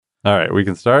All right, we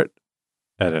can start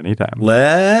at any time.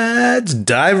 Let's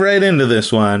dive right into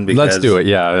this one. Because, Let's do it.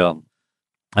 Yeah.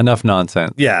 Enough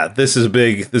nonsense. Yeah, this is a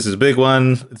big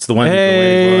one. It's the one you've been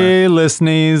Hey, waiting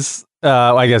listenees.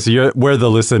 I guess we're the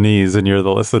listenees and you're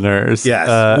the listeners. for.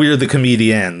 Yes, we're the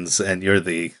comedians and you're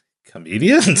the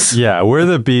comedians. Yeah, we're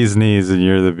the bee's knees and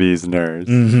you're the bee's nerds.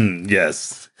 Mm-hmm,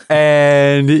 yes.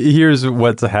 And here's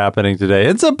what's happening today.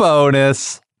 It's a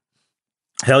bonus.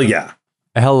 Hell yeah.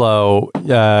 Hello.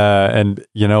 And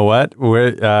you know what?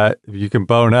 You can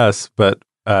bone us, but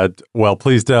well,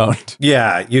 please don't.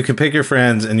 Yeah, you can pick your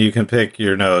friends and you can pick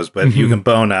your nose, but you can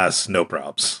bone us, no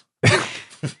probs.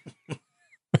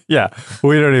 Yeah,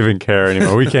 we don't even care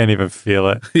anymore. We can't even feel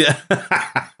it. Yeah.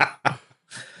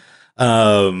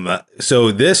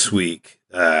 So this week,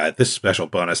 this special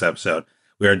bonus episode,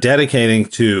 we are dedicating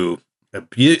to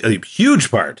a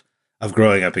huge part of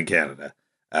growing up in Canada,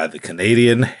 the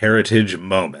Canadian Heritage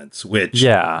Moments, which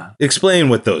explain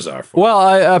what those are for.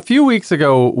 Well, a few weeks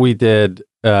ago we did,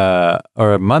 or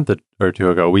a month or two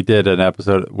ago, we did an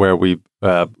episode where we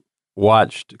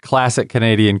watched classic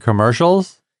Canadian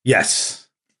commercials. Yes.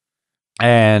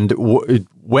 And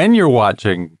when you're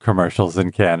watching commercials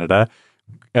in Canada,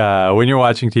 when you're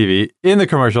watching TV, in the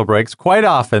commercial breaks, quite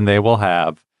often they will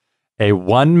have a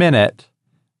 1 minute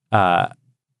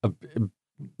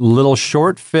little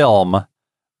short film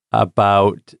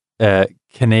about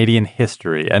Canadian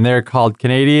history, and they're called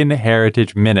Canadian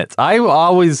Heritage Minutes. I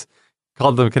always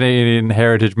called them Canadian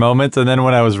Heritage Moments, and then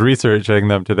when I was researching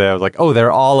them today, I was like, oh,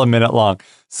 they're all a minute long.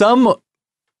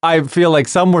 I feel like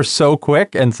some were so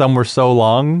quick and some were so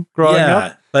long growing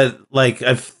up. But like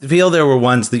I feel there were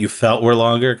ones that you felt were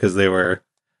longer because they were,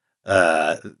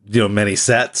 many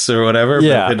sets or whatever.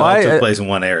 Yeah, but it all took place in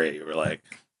one area. You were like,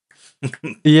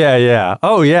 yeah.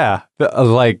 Oh yeah.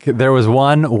 Like there was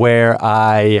one where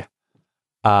one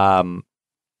of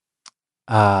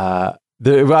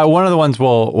the ones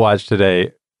we'll watch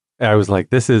today, I was like,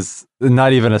 this is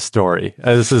not even a story.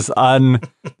 This is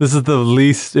the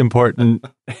least important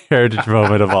heritage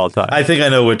moment of all time. I think I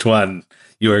know which one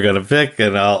you are going to pick,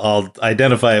 and I'll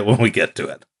identify it when we get to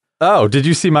it. Oh, did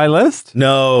you see my list?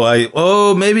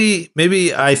 No,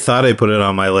 maybe I thought I put it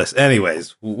on my list.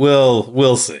 Anyways,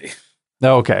 we'll see.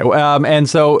 Okay. And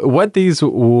so what these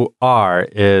are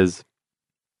is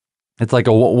it's like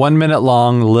a 1 minute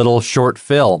long little short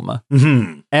film.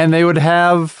 Mm-hmm. And they would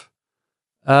have,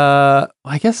 I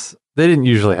guess they didn't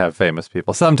usually have famous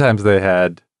people. Sometimes they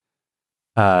had,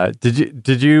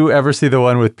 did you ever see the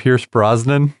one with Pierce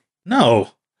Brosnan? No.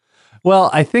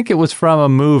 Well, I think it was from a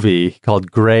movie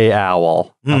called Grey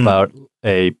Owl about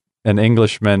an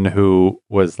Englishman who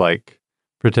was like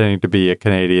pretending to be a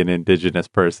Canadian Indigenous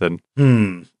person.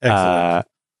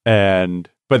 Excellent.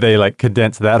 But they like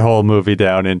condensed that whole movie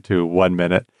down into 1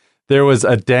 minute. There was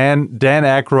a Dan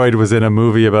Aykroyd was in a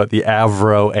movie about the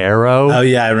Avro Arrow. Oh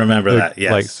yeah, I remember that.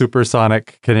 Yes. Like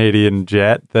supersonic Canadian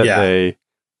jet that they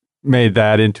made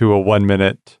that into a 1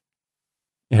 minute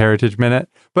heritage minute.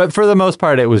 But for the most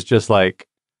part, it was just like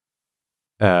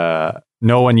no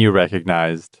one you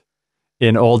recognized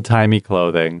in old timey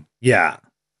clothing. Yeah.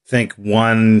 I think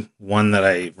one that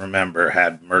I remember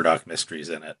had Murdoch Mysteries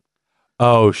in it.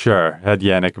 Oh, sure. Had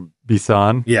Yannick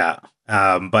Bisson. Yeah.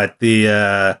 But they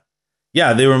were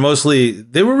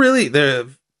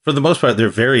for the most part, they're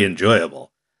very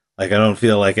enjoyable. Like, I don't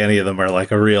feel like any of them are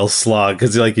like a real slog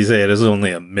because, like you say, it is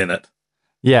only a minute.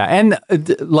 Yeah. And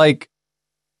like,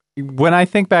 when I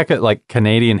think back at like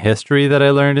Canadian history that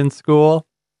I learned in school,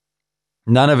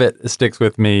 none of it sticks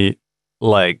with me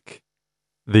like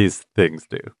these things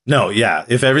do. No, yeah.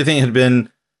 If everything had been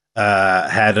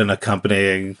had an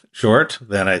accompanying short,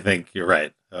 then I think you're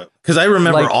right. Because I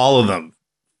remember all of them.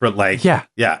 But like, yeah.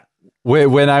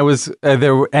 When I was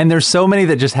there, and there's so many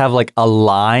that just have like a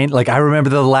line. Like I remember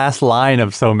the last line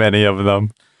of so many of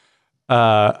them.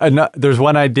 There's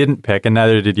one I didn't pick, and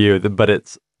neither did you. But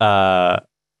it's the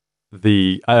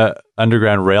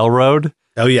Underground Railroad.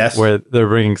 Oh yes, where they're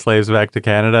bringing slaves back to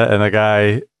Canada, and the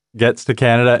guy gets to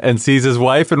Canada and sees his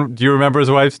wife. And do you remember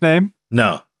his wife's name?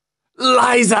 No,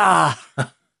 Liza.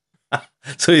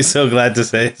 So he's so glad to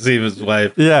see his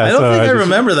wife. Yeah, I don't think I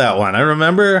remember that one. I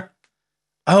remember.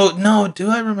 Oh no, do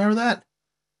I remember that?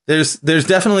 There's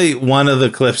definitely one of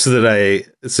the clips that I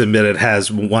submitted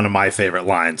has one of my favorite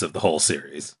lines of the whole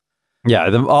series. Yeah,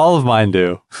 all of mine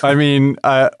do. I mean,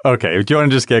 okay. Do you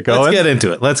want to just get going? Let's get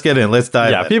into it. Let's get in. Let's dive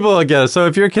in. Yeah, people will get it. So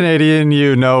if you're Canadian,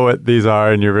 you know what these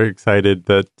are, and you're very excited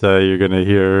that you're going to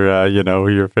hear,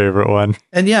 your favorite one.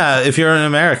 And yeah, if you're in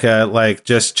America, like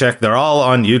just check. They're all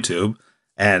on YouTube,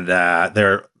 and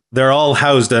they're all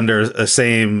housed under a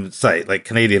same site, like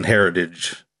Canadian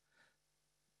Heritage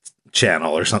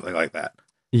channel or something like that.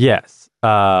 Yes.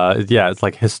 It's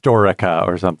like Historica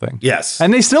or something. Yes.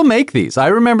 And they still make these. I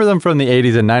remember them from the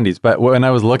 80s and 90s, but when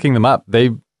I was looking them up,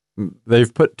 they've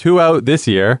put 2 out this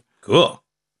year. Cool.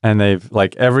 And they've,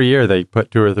 like, every year they put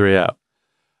 2 or 3 out.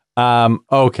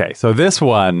 Okay, so this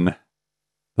one,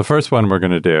 the first one we're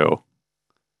going to do,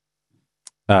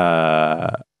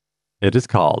 it is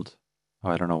called,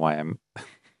 I don't know why I'm...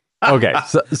 Okay,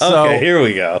 so okay, here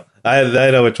we go. I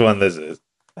know which one this is.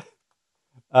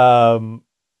 And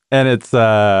it's,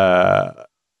 we're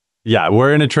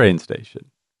in a train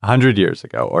station 100 years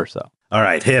ago or so. All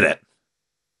right, hit it.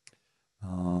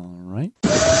 All right.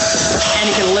 And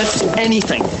he can lift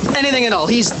anything at all.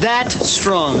 He's that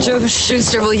strong. Joe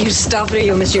Schuster, will you stop or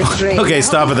you'll miss your train? Okay,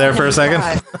 stop it there for a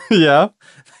second. Yeah.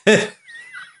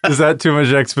 Is that too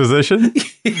much exposition?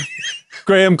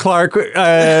 Graham Clark,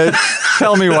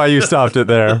 tell me why you stopped it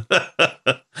there.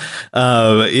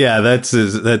 That's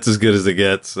as good as it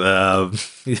gets.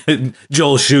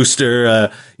 Joel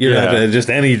Schuster, you're not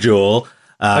just any Joel.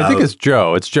 I think it's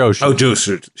Joe. It's Joe Schuster. Oh, Joe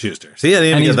Schuster. See, I didn't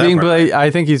even and get he's that being part. played.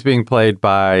 I think he's being played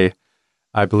by,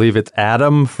 I believe it's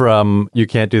Adam from You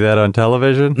Can't Do That on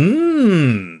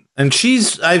Television. And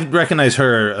I recognize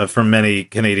her from many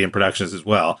Canadian productions as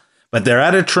well. But they're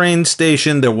at a train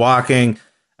station. They're walking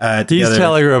together. He's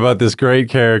telling her about this great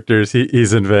characters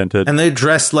he's invented. And they're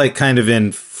dressed like kind of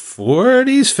in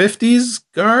 40s, 50s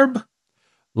garb.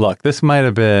 Look, this might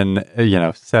have been,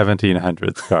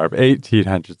 1700s garb,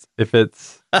 1800s. If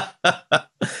it's,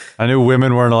 I knew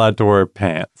women weren't allowed to wear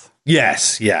pants.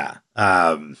 Yes, yeah.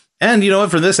 And you know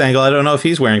what? From this angle, I don't know if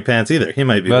he's wearing pants either. He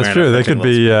might be. That's true. They could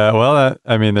be. Well,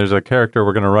 there's a character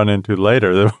we're going to run into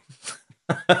later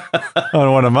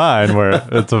on one of mine where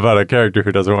it's about a character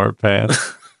who doesn't wear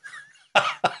pants.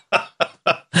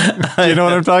 You know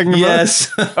what I'm talking about? Yes.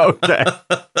 Okay.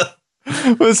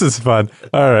 This is fun.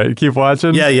 All right, keep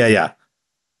watching. Yeah.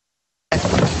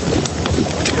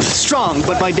 Strong,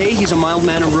 but by day he's a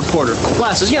mild-mannered reporter.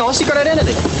 Glasses, a secret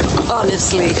identity.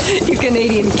 Honestly, you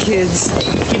Canadian kids.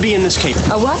 He'd be in this cape.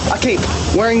 A what? A cape,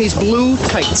 wearing these blue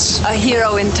tights. A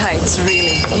hero in tights,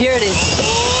 really. Here it is.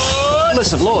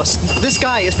 Listen, Lois, this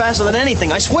guy is faster than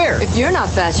anything, I swear. If you're not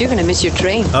fast, you're going to miss your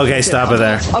train. Okay, stop it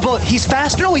there. He's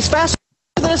faster? No, he's faster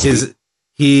than this.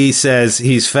 He says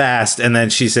he's fast, and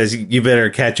then she says, you better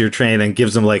catch your train, and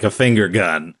gives him like a finger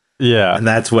gun. Yeah. And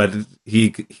that's what he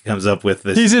comes up with.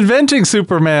 This. He's inventing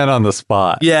Superman on the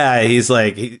spot. Yeah, he's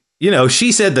like,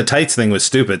 she said the tights thing was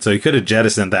stupid, so he could have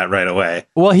jettisoned that right away.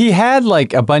 Well, he had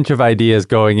like a bunch of ideas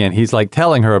going in. He's like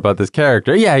telling her about this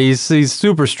character. Yeah, he's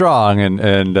super strong and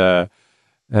he's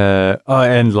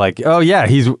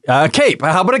a cape.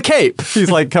 How about a cape? He's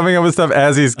like coming up with stuff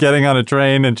as he's getting on a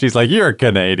train, and she's like, "You're a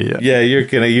Canadian." Yeah, you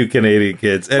Canadian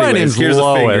kids. Anyways, name's here's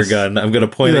Lois. a finger gun. I'm going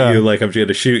to point at you like I'm going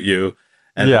to shoot you.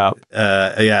 And,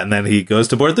 and then he goes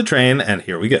to board the train, and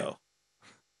here we go.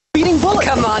 Beating bullet.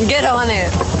 Come on, get on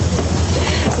it.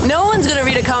 No one's going to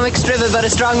read a comic strip about a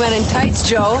strong man in tights,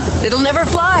 Joe. It'll never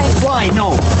fly. Why?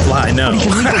 No. Fly, no. He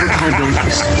can leap over time really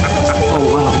fast.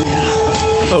 Oh, wow, yeah.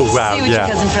 Oh wow! See what your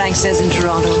cousin Frank says in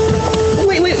Toronto.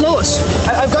 Wait, Lois.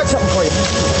 I've got something for you.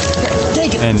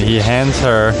 Take it. And he hands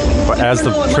her, as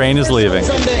the train is leaving, he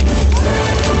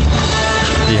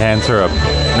hands her a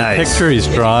picture he's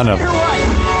drawn of.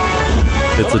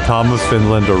 It's a Thomas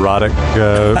Finland erotic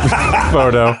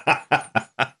photo.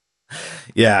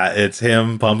 Yeah, it's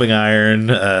him pumping iron,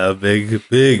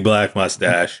 big black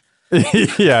mustache.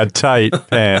 Yeah, tight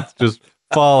pants, just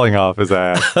falling off his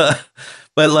ass.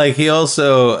 But like he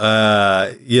also,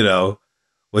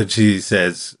 when she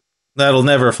says, "That'll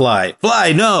never fly."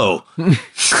 Fly, no.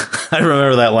 I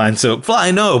remember that line. So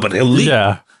fly, no, but he'll leap.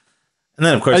 Yeah. And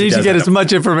then of course I need to get as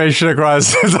much information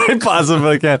across as I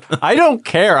possibly can. I don't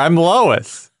care. I'm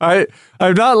Lois. I'm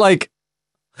not like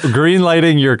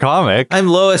greenlighting your comic. I'm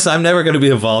Lois. I'm never going to be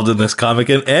involved in this comic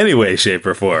in any way, shape,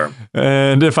 or form.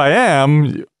 And if I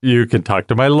am, you can talk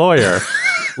to my lawyer,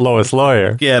 Lois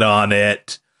Lawyer. Get on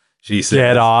it. She said.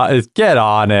 Get on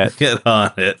it. Get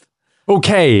on it.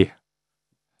 Okay.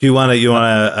 Do you want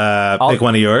to pick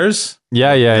one of yours?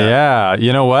 Yeah.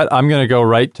 You know what? I'm going to go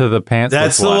right to the pantsless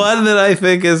That's the one that I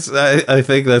think is. I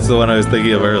think that's the one I was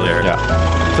thinking of earlier.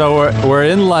 Yeah. So we're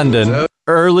in London,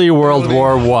 early World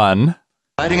War I.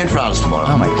 Fighting in France tomorrow.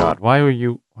 Oh my God! Why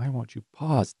won't you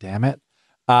pause? Damn it!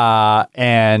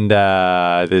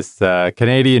 This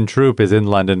Canadian troop is in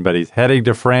London, but he's heading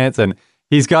to France, and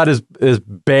he's got his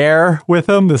bear with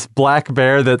him. This black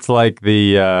bear that's like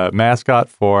the mascot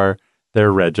for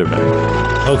their regiment.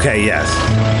 Okay. Yes.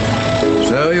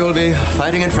 So you'll be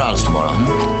fighting in France tomorrow.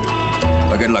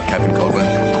 Well, good luck, Captain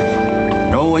Colbert.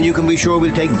 No know, and you can be sure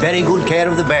we'll take very good care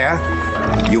of the bear.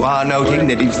 You are noting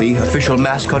that he's the official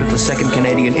mascot of the 2nd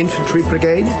Canadian Infantry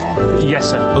Brigade? Yes,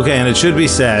 sir. Okay, and it should be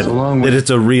said long that it's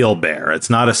a real bear. It's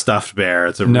not a stuffed bear.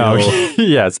 It's a No, real...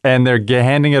 yes, and they're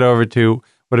handing it over to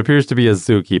what appears to be a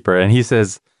zookeeper, and he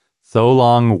says, "So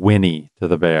long, Winnie," to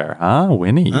the bear. Huh,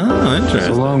 Winnie? Oh,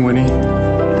 interesting. So long, Winnie.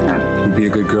 You'd be a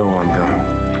good girl one,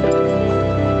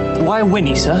 Bill. Why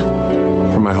Winnie, sir?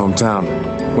 From my hometown,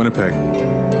 Winnipeg.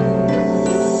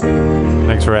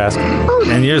 Thanks for asking.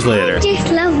 10 years later.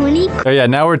 Just love Winnie. Oh yeah,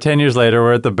 now we're 10 years later.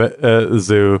 We're at the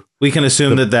zoo. We can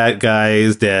assume that guy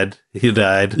is dead. He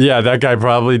died. Yeah, that guy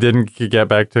probably didn't get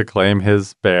back to claim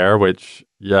his bear, which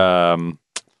He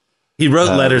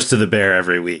wrote letters to the bear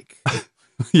every week.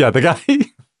 yeah, the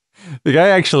guy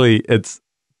actually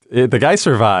the guy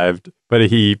survived, but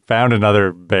he found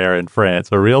another bear in France,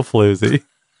 a real floozy.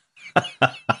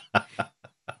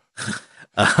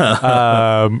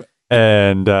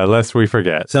 And lest we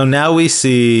forget. So now we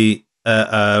see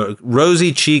a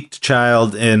rosy-cheeked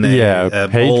child in a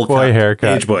page bowl boy cut.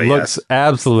 haircut. Page boy, looks yes.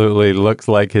 absolutely looks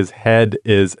like his head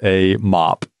is a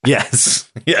mop.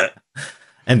 Yes. Yeah.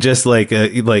 And just like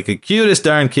a cutest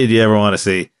darn kid you ever want to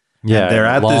see. Yeah, And they're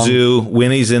at the zoo.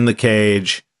 Winnie's in the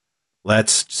cage.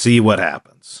 Let's see what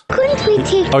happens. Couldn't we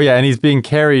take Oh yeah, and he's being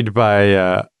carried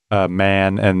by a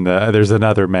man, and there's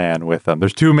another man with him.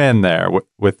 There's two men there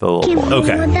with the little boy.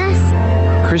 Okay. with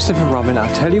us? Christopher Robin,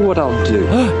 I'll tell you what I'll do.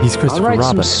 He's I'll Christopher write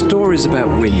Robin. some stories about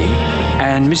Winnie,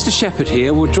 and Mr. Shepherd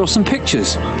here will draw some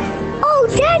pictures. Oh,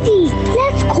 Daddy,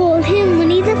 let's call him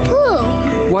Winnie the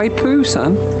Pooh. Why Pooh,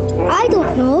 son? I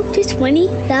don't know, just Winnie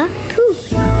the Pooh.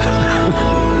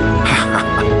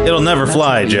 It'll never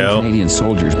fly, The Joe. Canadian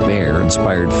Soldier's Bear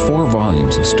inspired 4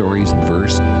 volumes of stories in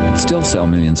verse and still sell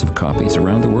millions of copies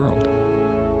around the world.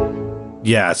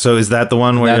 Yeah, so is that the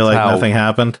one where you're That's like, how- nothing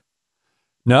happened?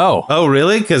 No. Oh,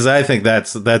 really? Because I think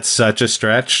that's such a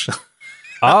stretch.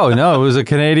 Oh no, it was a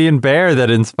Canadian bear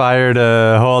that inspired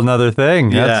a whole nother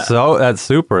thing. Yeah. That's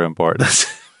super important.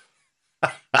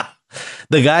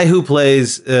 The guy who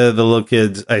plays the little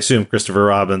kids, I assume Christopher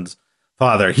Robin's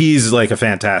father, he's like a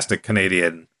fantastic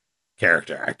Canadian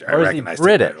character actor. I Or is he recognize him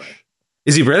right British? away.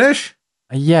 Is he British?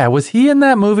 Yeah, was he in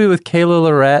that movie with Kayla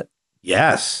Lorette?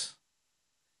 Yes.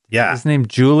 Yeah, His name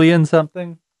Julian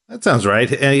something? that sounds right.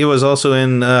 And he was also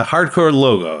in Hardcore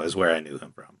Logo, is where I knew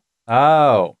him from.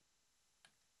 Oh.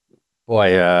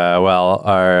 Boy, well,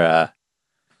 our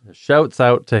shouts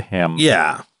out to him.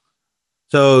 Yeah.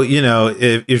 So,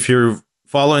 if you're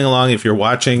following along, if you're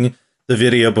watching the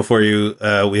video before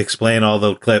we explain all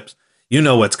the clips, you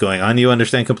know what's going on. You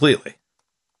understand completely.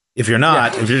 If you're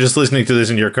not, if you're just listening to this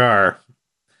in your car,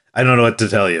 I don't know what to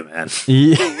tell you, man.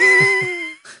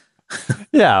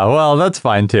 Yeah, well, that's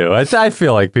fine too. I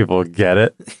feel like people get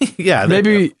it. Yeah.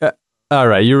 Maybe. All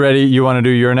right, you ready? You want to do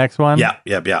your next one? Yeah.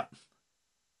 Yop,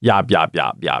 yop,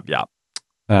 yop, yop, yop.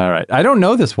 All right. I don't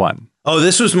know this one. Oh,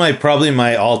 this was probably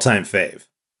my all-time fave.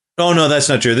 Oh, no, that's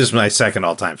not true. This is my second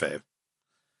all-time fave.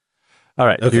 All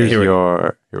right. Okay, here we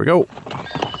go.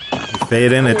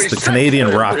 Fade in. It's the Canadian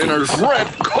Rocky. In his red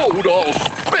coat, all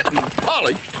spitting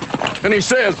polished, and he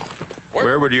says,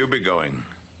 Where would you be going?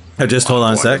 Just hold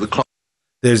on a sec.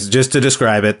 There's, just to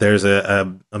describe it, there's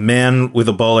a man with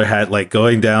a bowler hat, like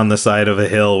going down the side of a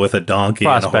hill with a donkey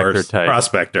and a Prospector horse. type.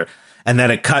 Prospector. And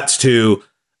then it cuts to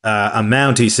a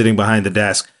Mountie sitting behind the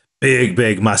desk,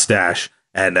 big mustache,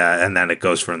 and then it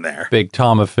goes from there. Big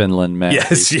Tom of Finland man.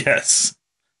 Yes.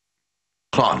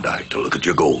 Klondike to look at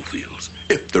your gold fields,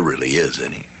 if there really is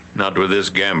any. Not with this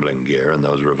gambling gear and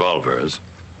those revolvers.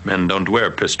 Men don't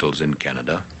wear pistols in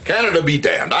Canada. Canada be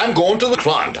damned. I'm going to the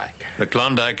Klondike. The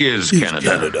Klondike is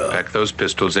Canada. Pack those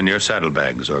pistols in your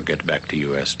saddlebags or get back to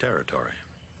U.S. territory.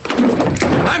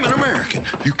 I'm an American.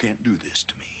 You can't do this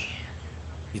to me.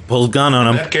 He pulled a gun on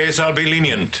In him. that case, I'll be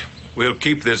lenient. We'll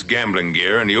keep this gambling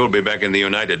gear and you'll be back in the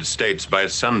United States by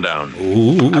sundown.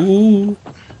 Ooh.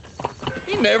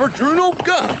 He never drew no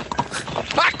gun.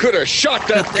 I could have shot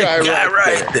that guy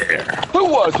right there. Who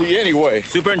was he anyway?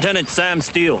 Superintendent Sam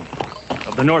Steele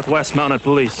of the Northwest Mounted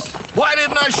Police. Why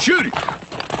didn't I shoot him?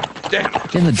 Damn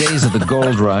it. In the days of the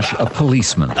gold rush, a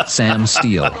policeman, Sam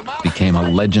Steele, became a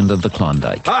legend of the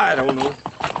Klondike. I don't know.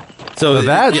 So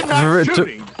That You're not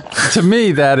shooting. to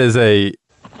me, that is a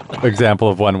example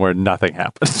of one where nothing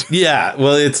happened. yeah,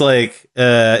 well, it's like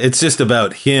it's just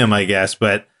about him, I guess,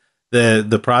 but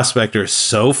the prospector is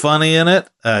so funny in it.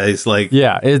 It's like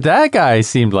That guy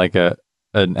seemed like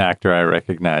an actor I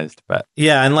recognized, but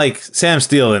yeah, and like Sam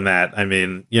Steele in that. I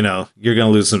mean, you're gonna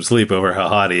lose some sleep over how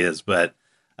hot he is, but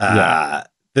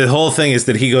the whole thing is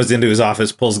that he goes into his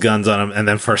office, pulls guns on him, and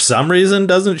then for some reason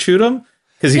doesn't shoot him.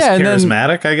 Because he's and then-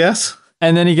 charismatic, I guess.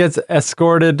 And then he gets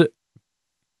escorted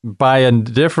by a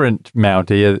different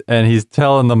Mountie, and he's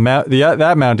telling that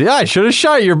Mountie, I should have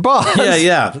shot your boss.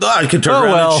 Yeah. Oh, I could turn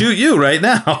around and shoot you right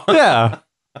now. Yeah.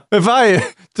 If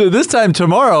this time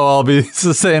tomorrow, I'll be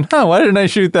saying, why didn't I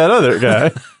shoot that other guy?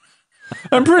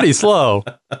 I'm pretty slow.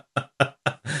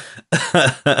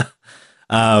 Yeah. But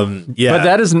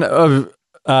that is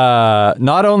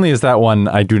not only is that one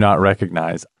I do not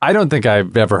recognize, I don't think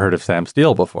I've ever heard of Sam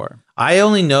Steele before. I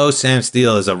only know Sam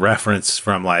Steele as a reference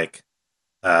from like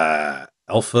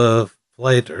Alpha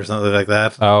Flight or something like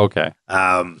that. Oh, okay.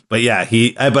 But yeah,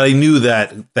 but I knew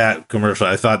that commercial.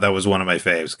 I thought that was one of my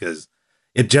faves because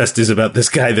it just is about this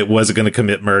guy that wasn't going to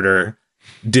commit murder,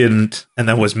 didn't, and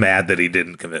then was mad that he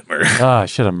didn't commit murder. Oh, I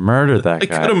should have murdered that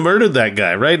guy. I could have murdered that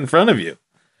guy right in front of you.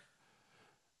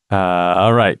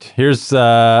 All right. Here's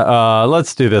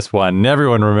let's do this one.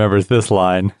 Everyone remembers this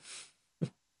line.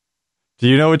 Do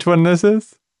you know which one this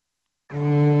is?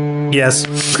 Yes.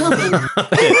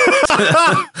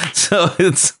 So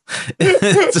it's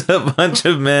a bunch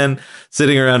of men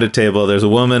sitting around a table. There's a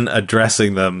woman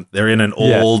addressing them. They're in an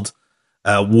old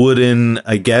wooden,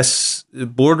 I guess,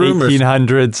 boardroom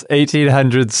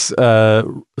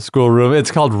 1800s schoolroom.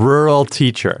 It's called Rural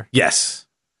Teacher. Yes.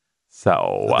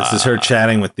 So this is her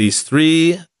chatting with these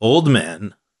three old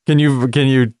men. Can you?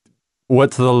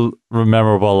 What's the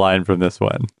memorable line from this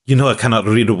one? You know, I cannot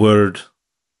read a word.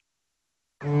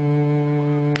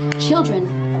 Children.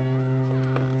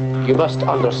 You must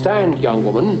understand, young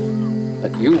woman,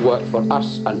 that you work for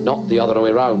us and not the other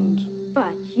way round.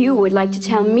 But you would like to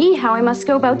tell me how I must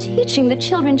go about teaching the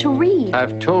children to read.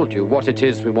 I've told you what it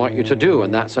is we want you to do,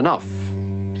 and that's enough.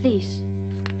 Please,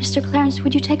 Mr. Clarence,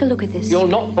 would you take a look at this? You'll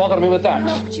not bother me with that.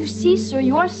 But you see, sir,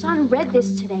 your son read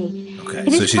this today. Okay,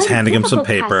 so she's handing him some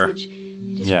paper. Passage.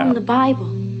 It is from the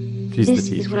Bible. She's this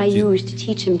the is what I use to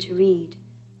teach him to read.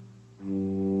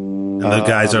 And the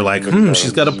guys are like,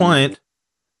 she's got a point.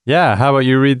 Yeah, how about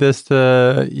you read this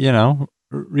to,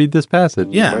 read this passage?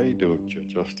 Yeah. Why don't you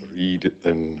just read it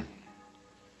then?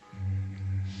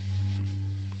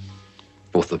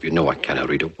 Both of you know I cannot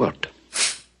read a word.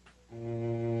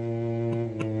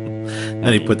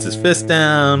 And he puts his fist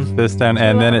down,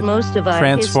 and then it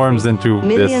transforms into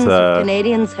millions of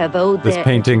Canadians have owed this their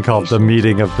painting called The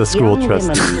Meeting of the School young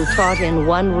Trustees. women who taught in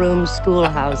one-room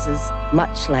schoolhouses,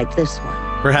 much like this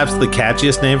one. perhaps the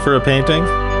catchiest name for a painting.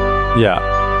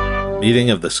 Yeah.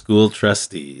 Meeting of the School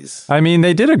Trustees. I mean,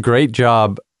 they did a great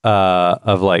job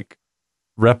of like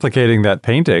replicating that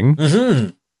painting. Mm-hmm.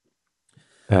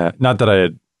 Not that I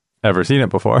had ever seen it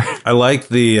before. I like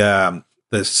the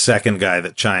second guy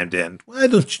that chimed in. Why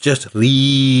don't you just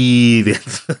read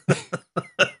it?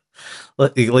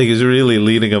 like he's really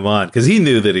leading him on because he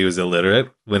knew that he was illiterate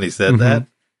when he said that.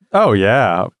 Oh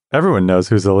yeah, everyone knows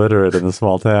who's illiterate in the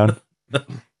small town.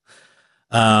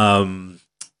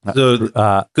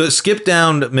 So go skip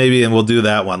down maybe, and we'll do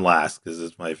that one last because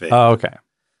it's my favorite. Oh, okay.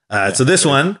 So this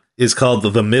one is called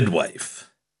The Midwife.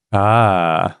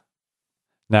 Ah,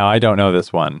 now I don't know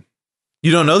this one.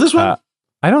 You don't know this one?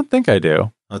 I don't think I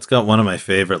do. Oh, it's got one of my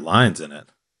favorite lines in it.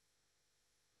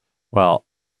 Well,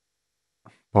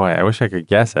 boy, I wish I could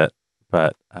guess it,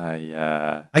 but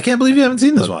I can't believe you haven't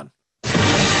seen this one.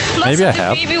 Maybe I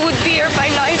have. Baby would be here by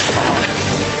night.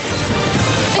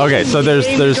 Okay, so there's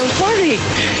Don't worry.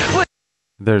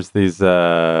 there's these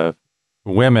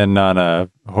women on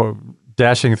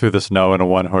dashing through the snow in a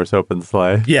one-horse open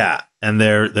sleigh. Yeah, and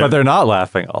but they're not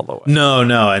laughing all the way.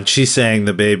 No, and she's saying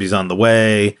the baby's on the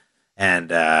way, and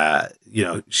the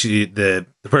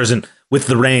person with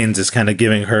the reins is kind of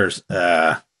giving her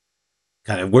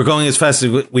we're going as fast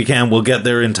as we can. We'll get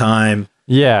there in time.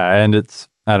 Yeah, and it's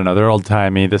I don't know. They're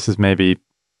old-timey. This is maybe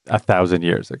 1,000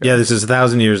 years ago. Yeah, this is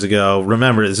 1,000 years ago.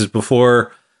 Remember, this is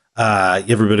before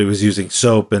everybody was using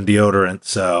soap and deodorant.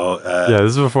 So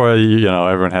this is before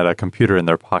everyone had a computer in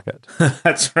their pocket.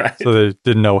 That's right. So they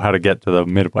didn't know how to get to the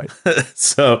midwife.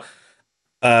 So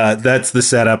that's the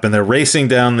setup, and they're racing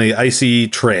down the icy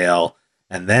trail,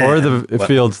 and then or the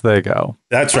fields they go.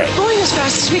 That's right. We're going as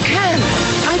fast as we can.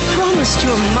 I promised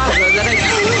your mother that I.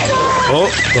 Oh,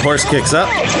 the horse kicks up.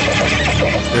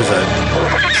 There's a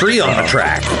tree on the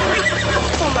track.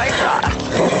 Oh my God.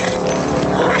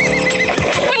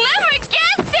 We'll never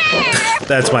get there.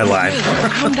 That's my line.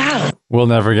 Calm down. We'll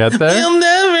never get there. We'll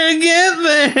never get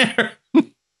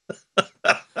there.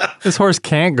 This horse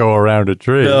can't go around a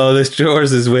tree. No, this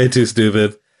horse is way too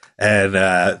stupid. And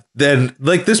then,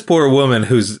 this poor woman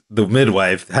who's the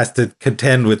midwife has to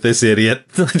contend with this idiot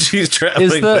that she's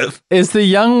traveling with. Is the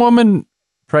young woman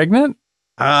pregnant?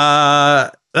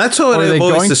 That's what or are I they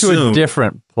always going assumed. to a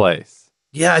different place?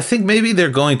 Yeah, I think maybe they're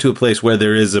going to a place where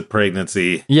there is a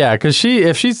pregnancy. Yeah, because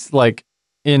if she's like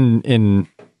in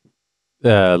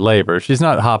labor, she's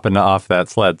not hopping off that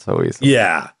sled so easily.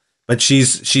 Yeah, but she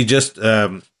just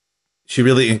she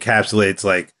really encapsulates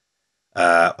like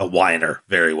a whiner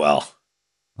very well.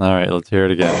 All right, let's hear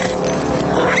it again.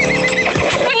 We'll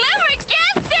never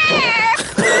get there!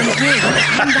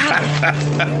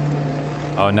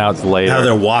 Oh, now it's later. Now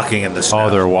they're walking in the snow. Oh,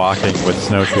 they're walking with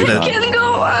snowshoes I on. can't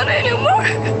go on anymore.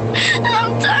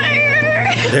 I'm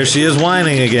tired. There she is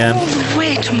whining again. All the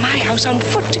way to my house on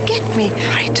foot to get me.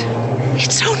 Right.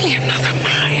 It's only another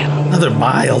mile. Another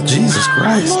mile, Jesus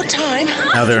Christ! One more time.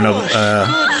 Now they're in a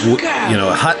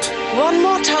hut. One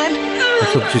more time.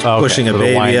 She's pushing a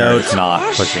baby out. It's not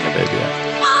pushing a baby out.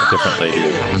 A different lady.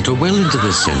 Until well into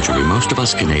this century, most of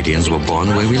us Canadians were born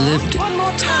where we lived.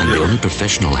 And the only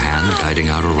professional hand guiding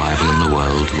our arrival in the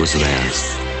world was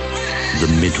theirs. The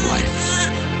midwife.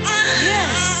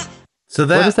 So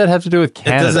what does that have to do with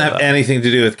Canada? It doesn't have anything to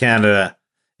do with Canada,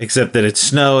 except that it's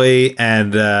snowy,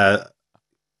 and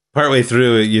partway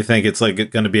through it, you think it's like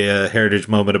going to be a heritage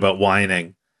moment about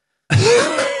whining.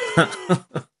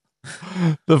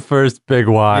 The first big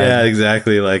whine. Yeah,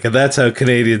 exactly. Like, and that's how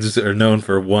Canadians are known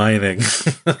for whining.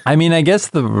 I mean, I guess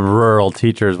the rural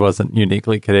teachers wasn't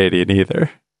uniquely Canadian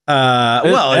either.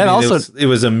 It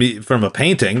was from a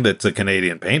painting that's a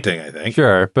Canadian painting, I think.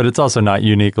 Sure, but it's also not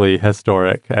uniquely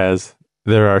historic, as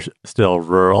there are still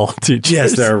rural teachers.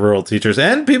 Yes, there are rural teachers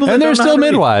and people that and don't there's know still how to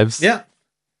read. midwives. Yeah.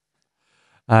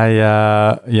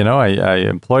 I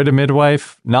employed a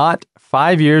midwife not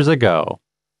 5 years ago.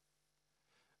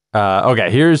 Okay,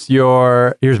 here's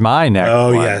my next one.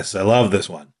 Oh, yes, I love this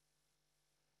one.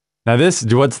 Now what's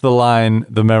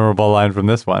the memorable line from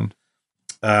this one?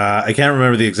 I can't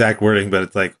remember the exact wording, but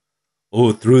it's like,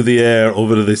 oh, through the air,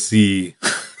 over to the sea.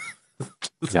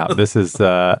 Yeah, this is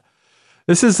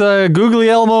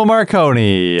Guglielmo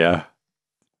Marconi.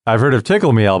 I've heard of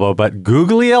Tickle Me Elbow, but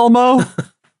Guglielmo?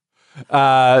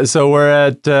 So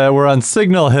we're on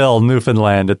Signal Hill,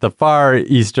 Newfoundland, at the far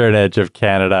eastern edge of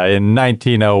Canada in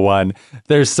 1901.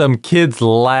 There's some kids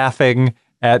laughing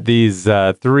at these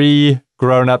three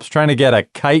grown-ups trying to get a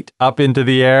kite up into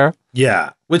the air.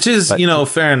 Yeah, which is,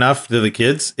 fair enough to the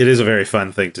kids. It is a very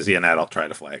fun thing to see an adult try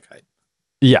to fly a kite.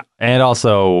 Yeah, and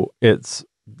also it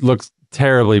looks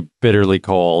terribly bitterly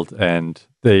cold, and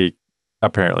they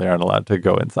apparently aren't allowed to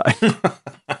go inside.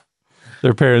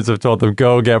 Their parents have told them,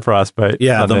 go get frostbite.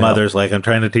 Yeah, the mother's like, I'm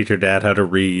trying to teach your dad how to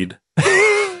read.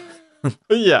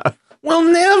 Yeah. We'll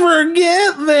never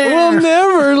get there. We'll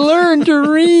never learn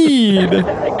to read.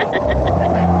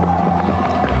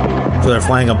 So they're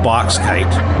flying a box kite.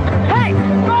 Hey,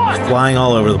 it's flying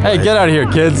all over the place. Hey, get out of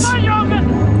here, kids.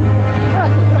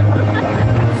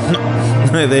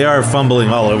 They are fumbling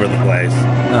all over the place.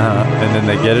 And then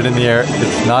they get it in the air.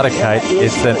 It's not a kite.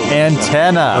 It's an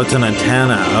antenna. Oh, it's an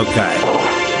antenna. Okay.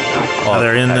 Oh,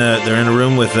 they're in a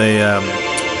room with a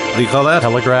what do you call that?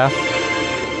 Telegraph.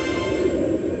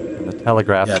 And the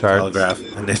telegraph starts. Telegraph,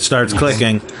 and it starts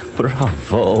clicking.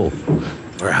 Bravo.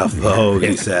 Bravo,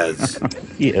 he says.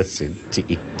 Yes,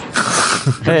 indeed.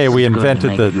 Hey, we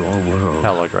invented the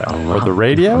telegraph or the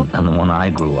radio. And the one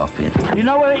I grew up in. You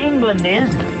know where England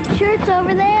is? Sure, it's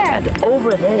over there. And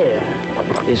over there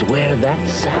is where that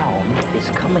sound is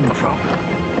coming from.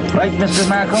 Right, Mr.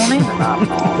 Marconi?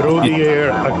 Through the air,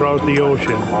 across the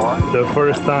ocean. The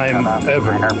first time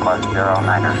ever.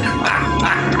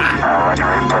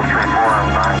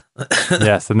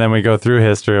 Yes, and then we go through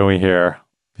history and we hear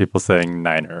people saying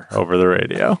Niner over the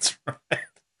radio. That's right.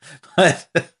 But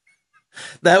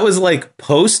that was like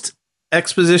post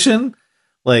exposition,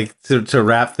 like to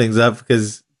wrap things up,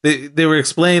 because they were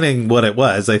explaining what it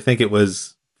was. I think it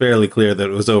was fairly clear that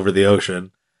it was over the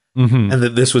ocean, and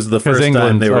that this was the first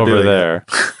time they were over doing there.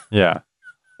 It. Yeah,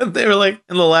 and they were like,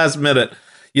 in the last minute,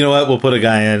 you know what? We'll put a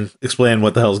guy in, explain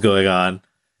what the hell's going on,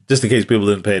 just in case people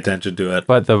didn't pay attention to it.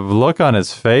 But the look on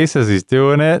his face as he's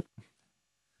doing it,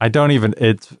 he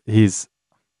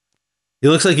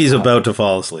looks like he's about to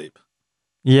fall asleep.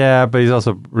 Yeah, but he's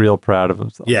also real proud of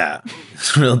himself. Yeah,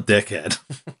 he's a real dickhead.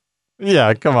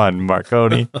 Yeah, come on,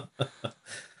 Marconi.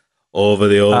 Over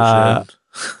the ocean,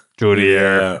 to the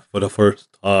air for the first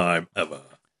time ever.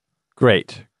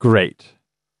 Great.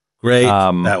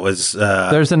 That was.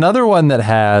 There's another one that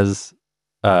has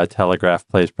telegraph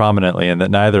plays prominently, and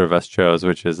that neither of us chose,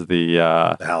 which is the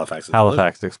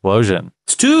Halifax explosion.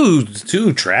 It's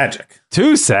too tragic,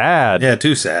 too sad. Yeah,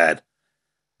 too sad.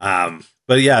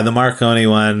 But yeah, the Marconi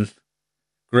one,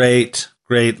 great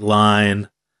line.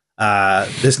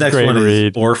 This next one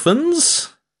is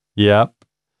Orphans. Yep.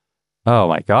 Oh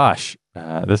my gosh.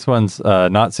 This one's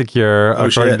not secure. Oh,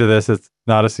 According shit. to this, it's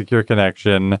not a secure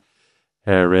connection.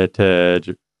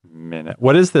 Heritage Minute.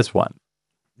 What is this one?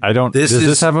 I don't. Does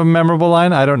this have a memorable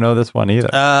line? I don't know this one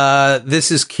either.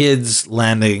 This is kids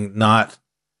landing not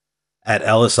at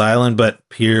Ellis Island, but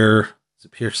Pier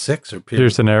 6 or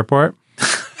Pearson Airport?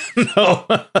 No.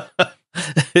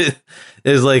 It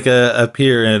is like a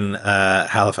pier in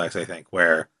Halifax, I think,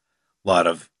 where a lot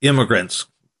of immigrants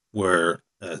were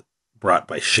brought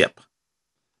by ship.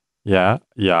 Yeah.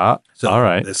 So all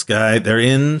right. This guy, they're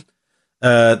in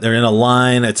a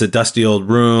line. It's a dusty old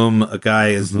room. A guy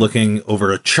is looking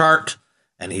over a chart,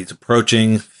 and he's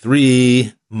approaching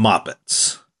 3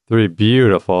 moppets. 3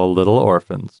 beautiful little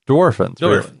orphans. Dwarfins.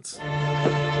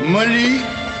 Molly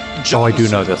Johnson. Oh, I do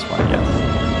know this one,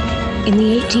 yes. In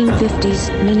the 1850s,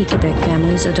 many Quebec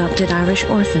families adopted Irish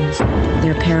orphans,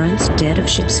 their parents dead of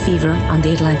ship's fever on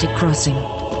the Atlantic crossing.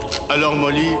 Alors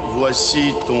Molly,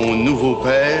 voici ton nouveau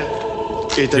père.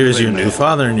 Here's your new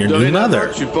father and your new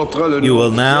mother. You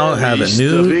will now have a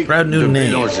proud new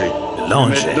name. Belanger.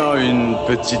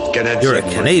 You're a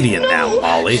Canadian now,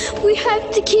 Molly. We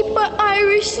have to keep our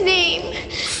Irish name.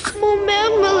 Mon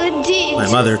mère me l'a dit.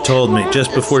 My mother told me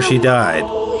just before she died,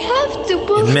 We have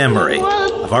to in memory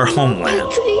of our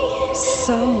homeland.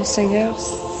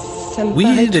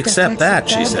 We'd accept that,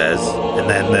 she says. And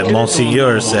then the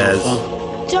Monseigneur says,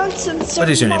 Johnson, what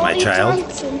is your name, my child?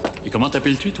 Et comment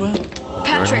t'appelles-tu, toi?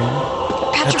 Patrick.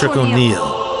 Patrick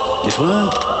O'Neill. Et toi?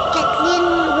 Kathleen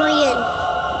Ryan.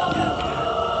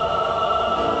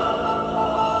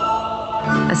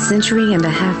 A century and a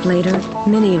half later,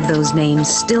 many of those names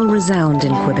still resound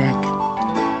in Quebec.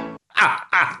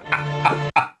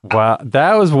 Wow,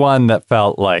 that was one that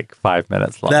felt like 5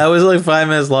 minutes long. That was like 5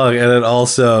 minutes long, and it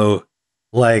also,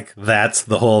 like, that's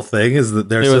the whole thing, is that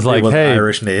there's it was some like, people with hey,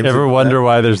 Irish names. ever wonder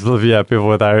why there's people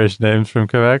with Irish names from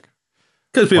Quebec?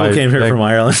 Because people came here from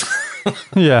Ireland.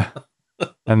 Yeah.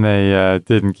 And they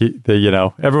didn't keep,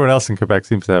 everyone else in Quebec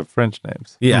seems to have French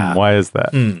names. Yeah. Why is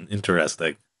that?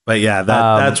 Interesting. But yeah,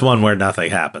 that's one where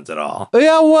nothing happens at all.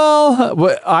 Yeah,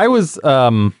 well, I was,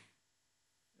 I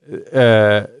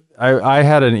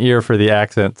had an ear for the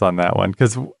accents on that one,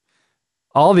 because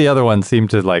all the other ones seem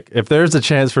to, like, if there's a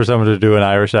chance for someone to do an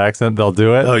Irish accent, they'll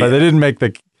do it. But they didn't make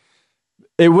it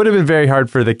would have been very hard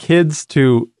for the kids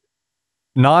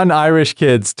non-Irish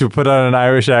kids to put on an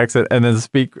Irish accent and then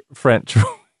speak French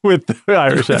with the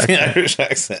Irish accent. The Irish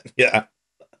accent, yeah.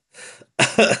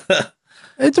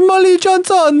 It's Molly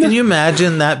Johnson. Can you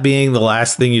imagine that being the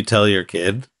last thing you tell your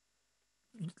kid?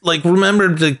 Like,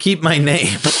 remember to keep my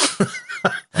name.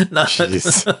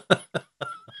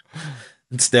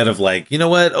 Instead of like, you know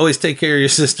what? Always take care of your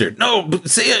sister. No,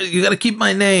 say it. You got to keep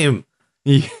my name.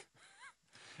 Yeah.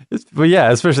 But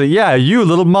yeah, especially, you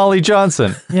little Molly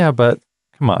Johnson. Yeah, but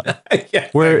come on. Yeah,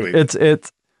 where it's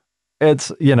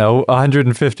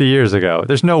 150 years ago.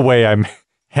 There's no way I'm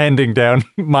handing down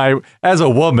as a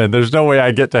woman, there's no way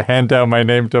I get to hand down my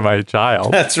name to my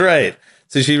child. That's right.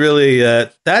 So she really,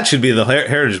 that should be the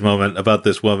heritage moment about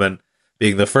this woman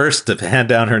being the first to hand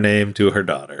down her name to her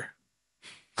daughter.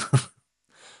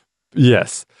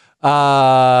 Yes.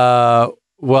 Well,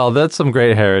 that's some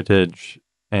great heritage,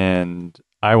 and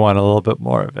I want a little bit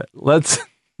more of it. Let's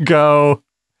go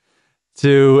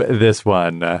to this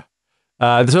one.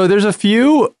 So there's a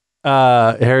few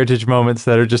heritage moments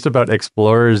that are just about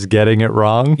explorers getting it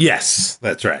wrong. Yes,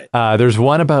 that's right. There's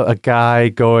one about a guy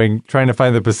trying to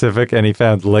find the Pacific, and he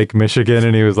found Lake Michigan,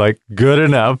 and he was like, good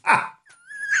enough.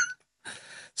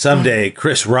 Someday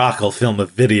Chris Rock will film a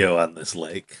video on this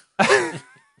lake.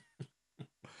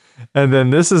 And then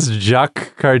this is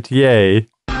Jacques Cartier. He's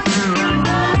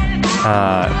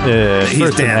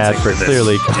dancing for this.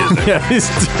 Clearly, yeah, he's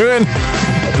doing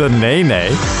the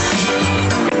nay-nay.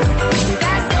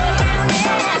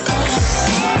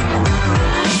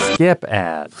 Skip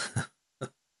ad.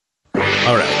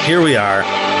 All right, here we are.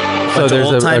 So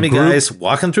there's old-timey a group, guys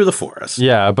walking through the forest.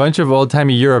 Yeah, a bunch of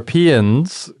old-timey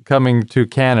Europeans coming to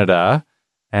Canada,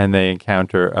 and they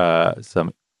encounter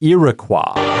some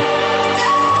Iroquois.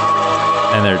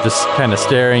 And they're just kind of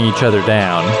staring each other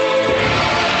down.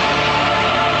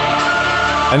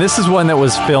 And this is one that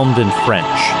was filmed in French,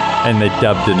 and they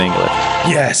dubbed in English.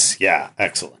 Yes, yeah,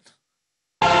 excellent.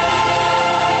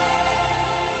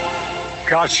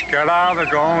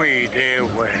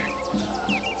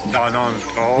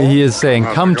 He is saying,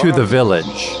 come to the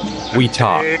village. We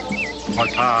talk.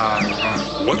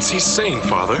 What's he saying,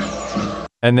 Father?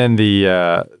 And then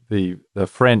the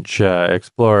French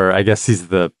explorer, I guess he's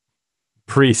the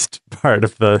priest part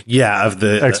of the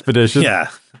expedition.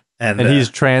 And he's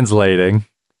translating.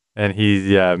 And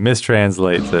he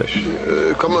mistranslates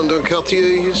it. Commandant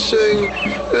Cartier is saying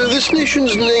this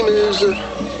nation's name is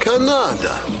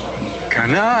Canada.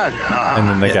 Canada. And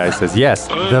then the guy says, yes,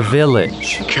 the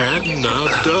village.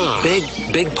 Canada.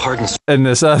 Big pardon. And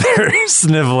this other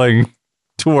sniveling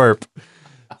twerp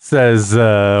says,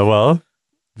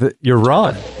 you're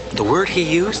wrong. The word he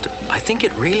used, I think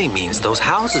it really means those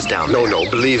houses down there. No,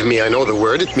 believe me, I know the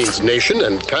word. It means nation,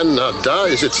 and Canada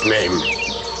is its name.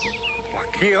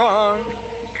 Canada.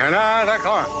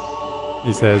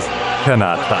 He says,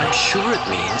 Canada. I'm sure it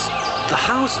means the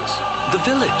houses, the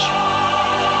village.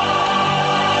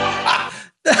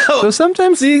 So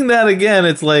sometimes seeing that again,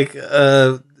 it's like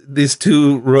these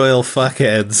two royal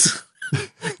fuckheads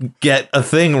get a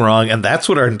thing wrong, and that's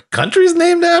what our country's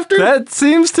named after? That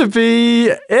seems to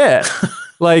be it.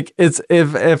 Like, it's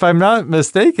if I'm not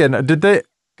mistaken, did they?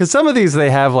 Because some of these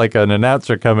they have like an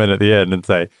announcer come in at the end and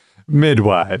say,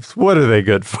 "Midwives, what are they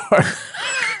good for?"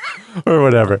 or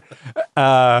whatever.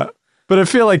 But I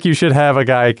feel like you should have a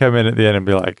guy come in at the end and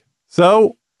be like,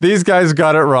 "So these guys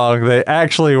got it wrong. They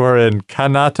actually were in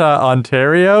Kanata,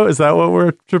 Ontario. Is that what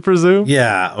we're to presume?"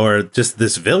 Yeah, or just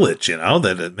this village,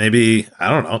 that it maybe, I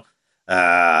don't know.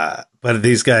 But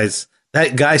these guys,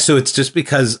 that guy, so it's just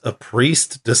because a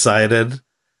priest decided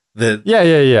that...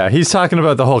 Yeah. He's talking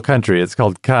about the whole country. It's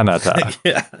called Kanata.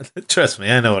 Yeah, trust me,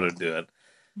 I know what I'm doing.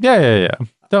 Yeah.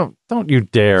 Don't you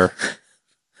dare.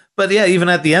 But yeah, even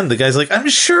at the end, the guy's like, I'm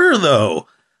sure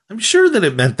that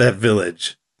it meant that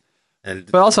village.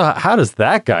 But also, how does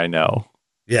that guy know?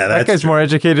 Yeah, that guy's more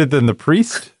educated than the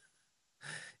priest.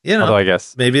 Although I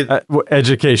guess maybe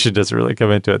education doesn't really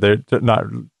come into it. They're not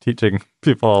teaching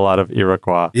people a lot of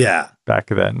Iroquois. Yeah, back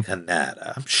then.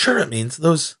 Canada. I'm sure it means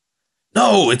those.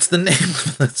 No, it's the name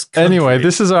of this country. Anyway,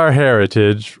 this is our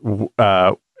heritage.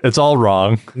 It's all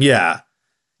wrong. Yeah,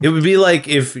 it would be like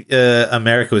if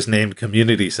America was named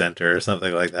Community Center or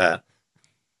something like that.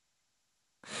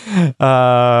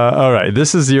 All right,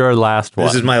 this is your last one.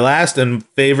 This is my last and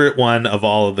favorite one of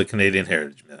all of the Canadian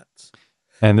Heritage Minutes.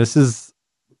 And this is,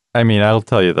 I'll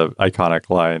tell you the iconic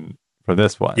line from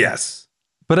this one. Yes.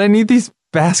 But I need these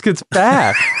baskets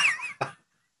back.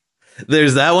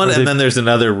 There's that one, and then there's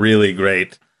another really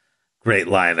great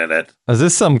line in it. Is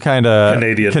this some kind of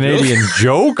Canadian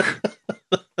joke?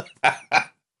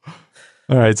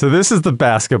 All right, so this is the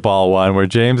basketball one where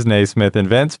James Naismith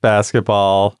invents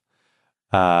basketball.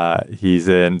 They're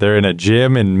in a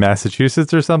gym in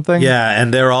Massachusetts or something. Yeah,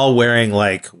 and they're all wearing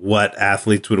like what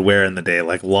athletes would wear in the day,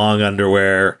 like long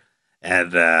underwear,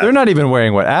 and they're not even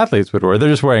wearing what athletes would wear. They're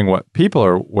just wearing what people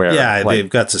are wearing. Yeah, they've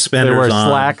got suspenders. They wear on.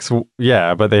 slacks.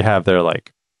 Yeah, but they have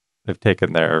they've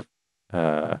taken their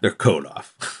coat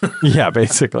off. Yeah,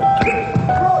 basically.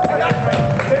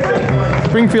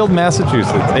 Springfield,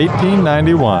 Massachusetts,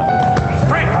 1891.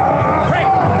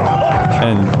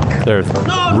 And they're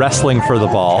wrestling for the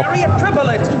ball.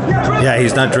 Yeah,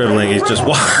 he's not dribbling. He's just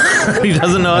he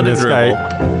doesn't know how to dribble.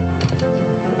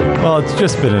 Well, it's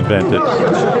just been invented.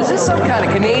 Is this some kind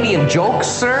of Canadian joke,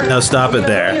 sir? No, stop it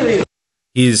there.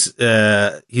 He's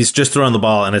just thrown the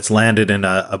ball and it's landed in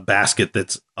a basket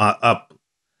that's up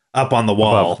on the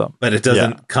wall, but it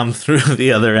doesn't come through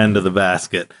the other end of the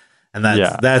basket, and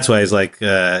that's why he's like,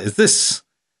 "Is this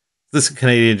a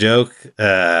Canadian joke?"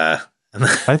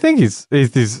 I think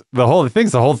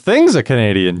the whole thing's a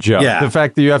Canadian joke. Yeah. The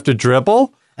fact that you have to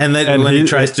dribble. And then when he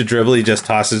tries to dribble, he just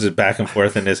tosses it back and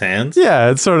forth in his hands. Yeah,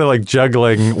 it's sort of like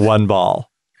juggling one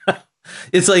ball.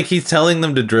 It's like he's telling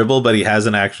them to dribble, but he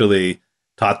hasn't actually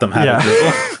taught them how to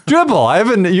dribble.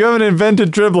 Dribble. You haven't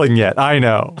invented dribbling yet. I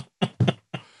know.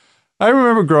 I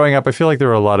remember growing up, I feel like there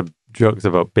were a lot of jokes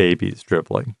about babies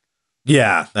dribbling.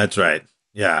 Yeah, that's right.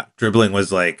 Yeah, dribbling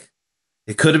was like,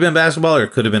 it could have been basketball or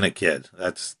it could have been a kid.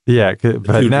 But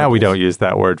now we don't use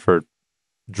that word for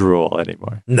drool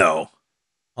anymore. No.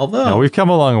 Although we've come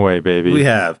a long way, baby. We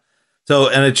have. So,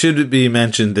 and it should be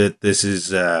mentioned that this is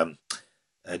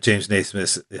James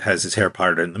Naismith has his hair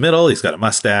parted in the middle. He's got a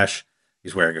mustache.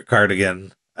 He's wearing a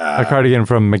cardigan. A cardigan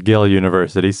from McGill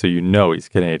University, so he's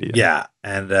Canadian. Yeah,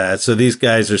 and so these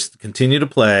guys continue to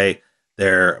play.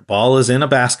 Their ball is in a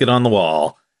basket on the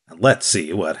wall. And let's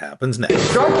see what happens next.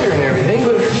 Structure and everything,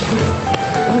 but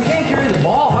we can't carry the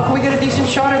ball. How can we get a decent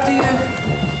shot at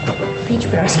the peach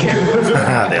basket?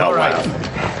 They all right.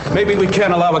 Maybe we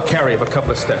can allow a carry of a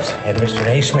couple of steps. And Mr.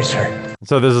 Naismith, sir.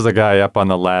 So this is a guy up on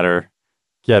the ladder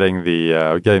getting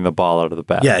the ball out of the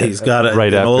basket. Yeah, he's got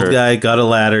an old guy got a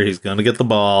ladder. He's going to get the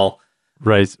ball.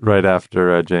 right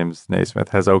after James Naismith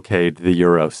has okayed the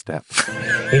Euro step.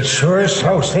 It sure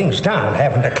slows things down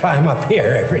having to climb up here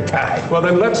every time. Well,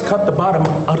 then let's cut the bottom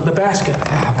out of the basket.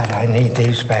 But I need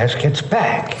these baskets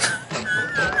back.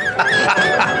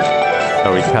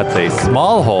 So he cuts a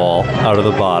small hole out of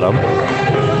the bottom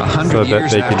so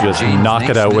that they can just knock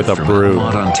it out with a broom.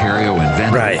 Ontario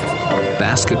invented Right.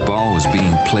 Basketball was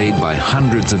being played by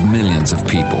hundreds of millions of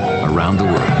people around the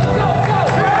world.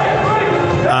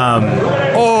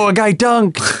 A guy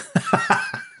dunked.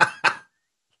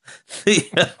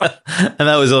 And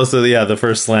that was also the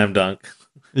first slam dunk.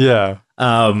 Yeah.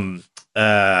 I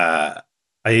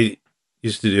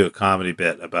used to do a comedy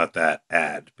bit about that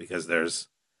ad because there's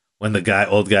when the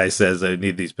old guy says, "I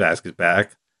need these baskets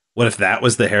back." What if that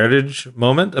was the heritage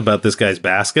moment about this guy's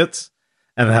baskets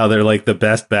and how they're like the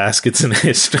best baskets in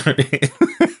history?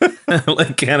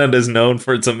 Like Canada's known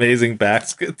for its amazing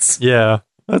baskets. Yeah,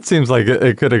 that seems like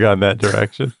it could have gone that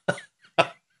direction.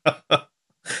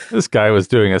 This guy was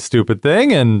doing a stupid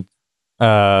thing, and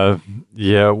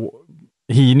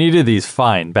he needed these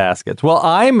fine baskets. Well,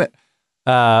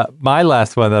 my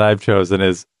last one that I've chosen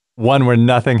is one where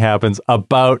nothing happens,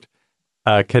 about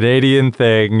a Canadian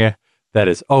thing that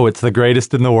is, it's the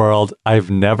greatest in the world. I've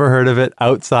never heard of it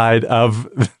outside of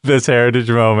this heritage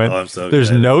moment. Oh, I'm so There's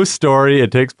excited. no story.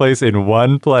 It takes place in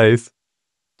one place.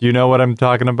 Do you know what I'm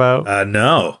talking about?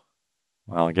 No.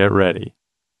 Well, get ready.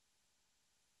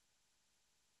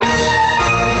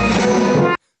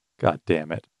 God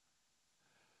damn it.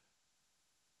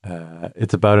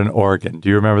 It's about an organ. Do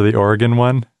you remember the organ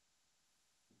one?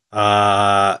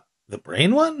 The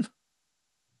brain one?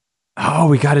 Oh,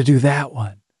 we got to do that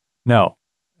one. No.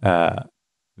 An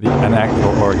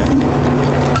actual organ.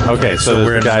 Okay, so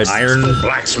we're there's a guy... Iron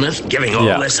blacksmith giving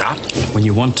all this up? When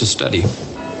you want to study.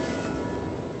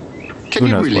 Can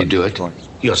you really do it?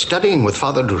 You're studying with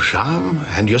Father Ducharme,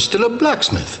 and you're still a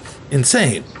blacksmith.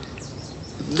 Insane.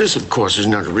 This, of course, is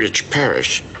not a rich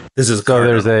parish. This is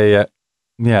so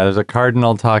there's a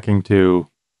cardinal talking to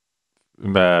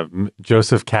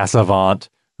Joseph Cassavant,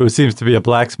 who seems to be a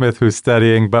blacksmith who's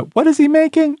studying, but what is he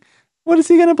making? What is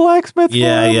he going to blacksmith for?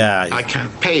 Yeah. I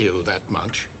can't pay you that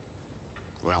much.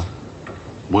 Well,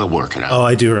 we'll work it out. Oh,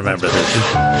 I do remember this.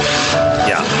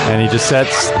 Yeah. And he just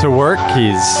sets to work.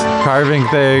 He's carving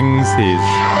things. He's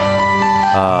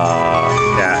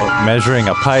measuring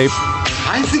a pipe.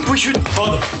 I think we should...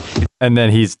 And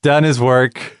then he's done his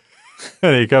work.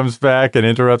 And he comes back and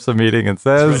interrupts a meeting and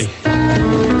says... It's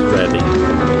ready.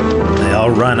 They all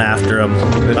run after him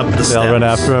up the steps. They all run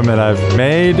after him, and I've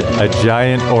made a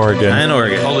giant organ. Giant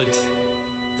organ. Call it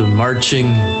the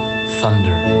Marching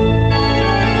Thunder.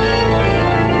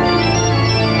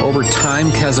 Over time,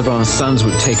 Casavant's sons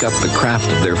would take up the craft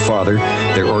of their father,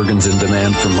 their organs in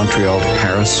demand from Montreal to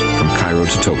Paris, from Cairo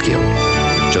to Tokyo.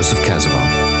 Joseph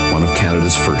Casavant, one of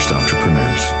Canada's first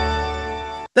entrepreneurs.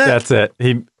 That's it.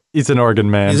 He's an organ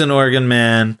man. He's an organ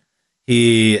man.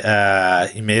 He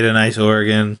made a nice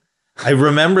organ. I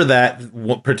remember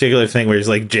that particular thing where he's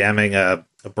like jamming a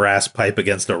brass pipe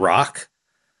against a rock.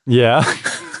 Yeah.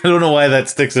 I don't know why that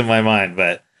sticks in my mind,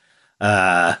 but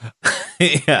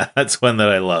yeah, that's one that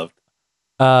I loved.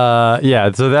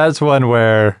 So that's one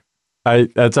where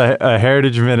that's a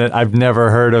heritage minute. I've never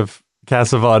heard of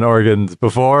Cassavant organs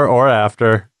before or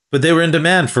after. But they were in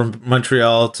demand from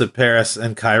Montreal to Paris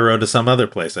and Cairo to some other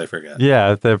place, I forget.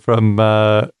 Yeah, they're from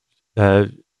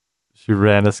she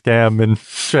ran a scam in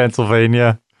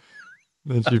Transylvania.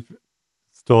 Then she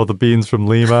stole the beans from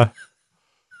Lima.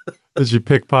 Then she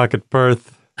pickpocket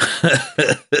Perth.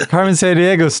 Carmen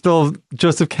Sandiego stole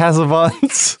Joseph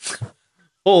Cassavant's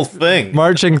whole thing.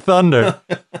 Marching Thunder.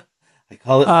 I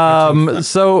call it Marching Thunder.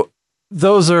 So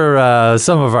those are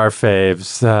some of our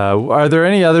faves. Are there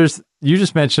any others? You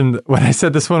just mentioned, when I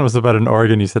said this one was about an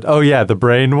organ, you said, oh yeah, the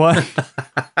brain one.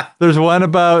 There's one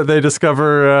about they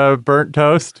discover burnt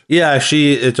toast. Yeah,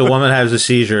 it's a woman has a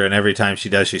seizure, and every time she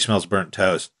does, she smells burnt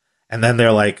toast. And then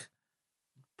they're like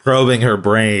probing her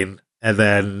brain, and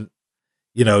then,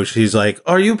 she's like,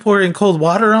 are you pouring cold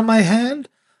water on my hand?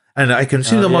 And I can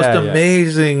see the most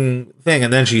amazing thing.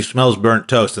 And then she smells burnt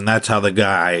toast, and that's how the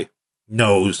guy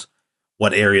knows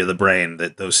what area of the brain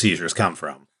that those seizures come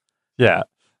from. Yeah.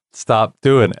 Stop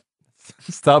doing it.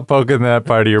 Stop poking that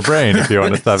part of your brain if you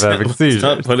want to stop having seizures.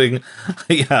 Stop putting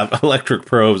electric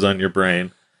probes on your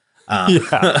brain. So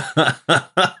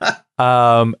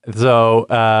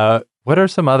what are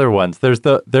some other ones? There's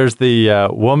the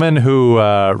woman who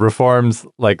reforms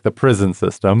like the prison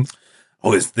system.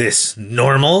 Oh, is this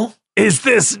normal? Is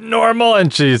this normal?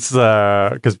 And she's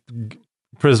because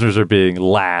prisoners are being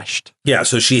lashed. Yeah,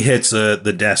 so she hits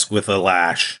the desk with a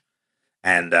lash.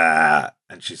 And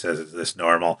she says, "Is this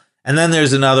normal?" And then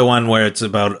there's another one where it's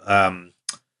about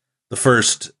the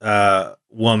first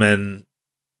woman,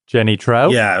 Jenny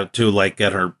Trout. Yeah, to like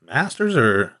get her master's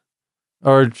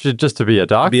or just to be a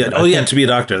doctor. To be a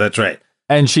doctor. That's right.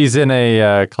 And she's in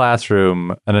a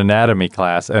classroom, an anatomy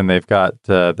class, and they've got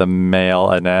the male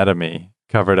anatomy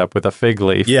covered up with a fig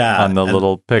leaf on the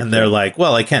little picture. And they're like,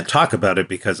 well, I can't talk about it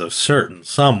because of certain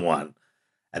someone.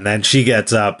 And then she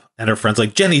gets up, and her friend's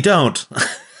like, Jenny, don't.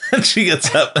 And she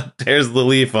gets up and tears the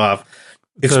leaf off,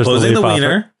 exposing the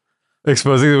wiener.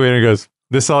 Exposing the wiener, goes,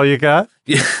 "This all you got?"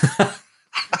 Yeah.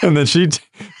 And then she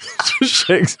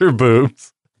shakes her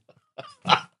boobs.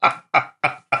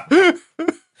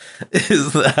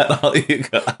 Is that all you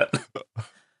got?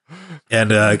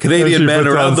 And Canadian men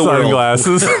around the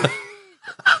sunglasses. world.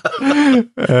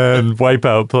 And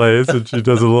Wipeout plays, and she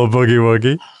does a little boogie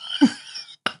woogie.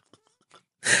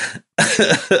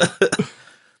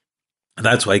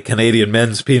 That's why Canadian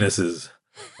men's penises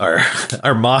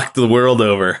are mocked the world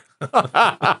over.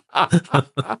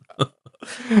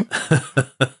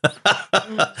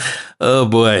 Oh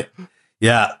boy.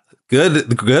 Yeah.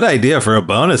 Good idea for a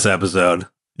bonus episode.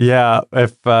 Yeah,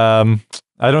 if I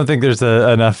don't think there's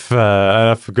enough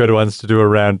good ones to do a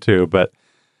round 2, but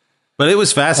it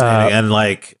was fascinating, and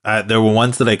like there were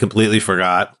ones that I completely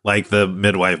forgot, like the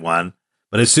midwife one.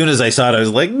 But as soon as I saw it, I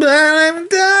was like, "I'm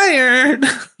tired.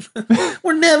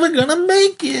 We're never gonna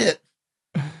make it."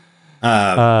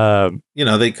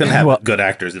 They couldn't have good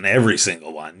actors in every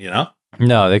single one.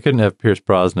 No, they couldn't have Pierce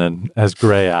Brosnan as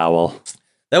Grey Owl.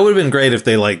 That would have been great if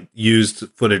they like used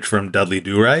footage from Dudley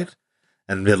Do-Right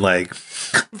and been like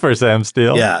for Sam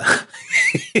Steele. Yeah,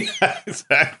 yeah,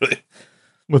 exactly.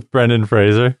 With Brendan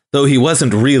Fraser. Though he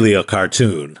wasn't really a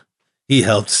cartoon, he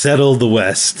helped settle the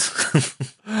West.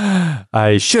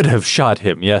 I should have shot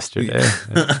him yesterday.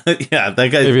 Yeah, that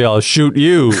guy. Maybe I'll shoot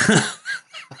you.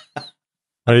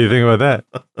 How do you think about that?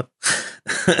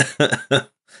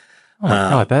 Oh my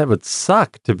God, that would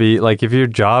suck to be like, if your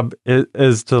job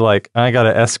is to like, I got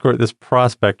to escort this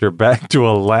prospector back to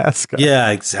Alaska. Yeah,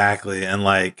 exactly. And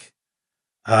like,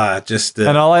 and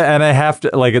I have to,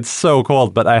 like, it's so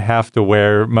cold, but I have to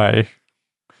wear my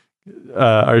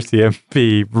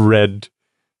RCMP red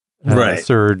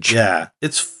surge. Yeah.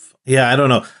 I don't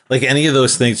know. Like, any of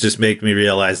those things just make me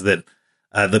realize that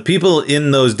the people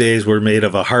in those days were made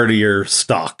of a hardier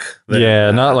stock.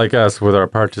 Not like us with our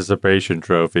participation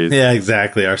trophies. Yeah,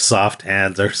 exactly. Our soft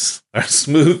hands, our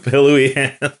smooth, pillowy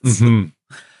hands.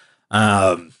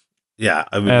 Mm-hmm. Yeah.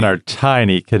 And our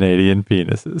tiny Canadian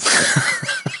penises.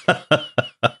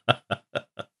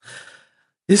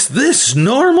 Is this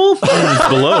normal? It's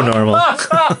below normal.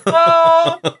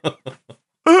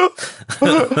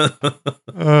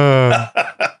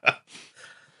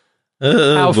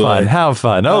 How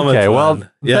fun. Okay, well,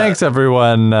 thanks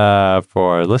everyone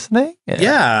for listening.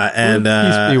 And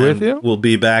peace be with you. We'll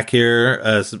be back here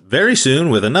very soon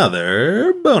with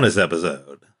another bonus episode.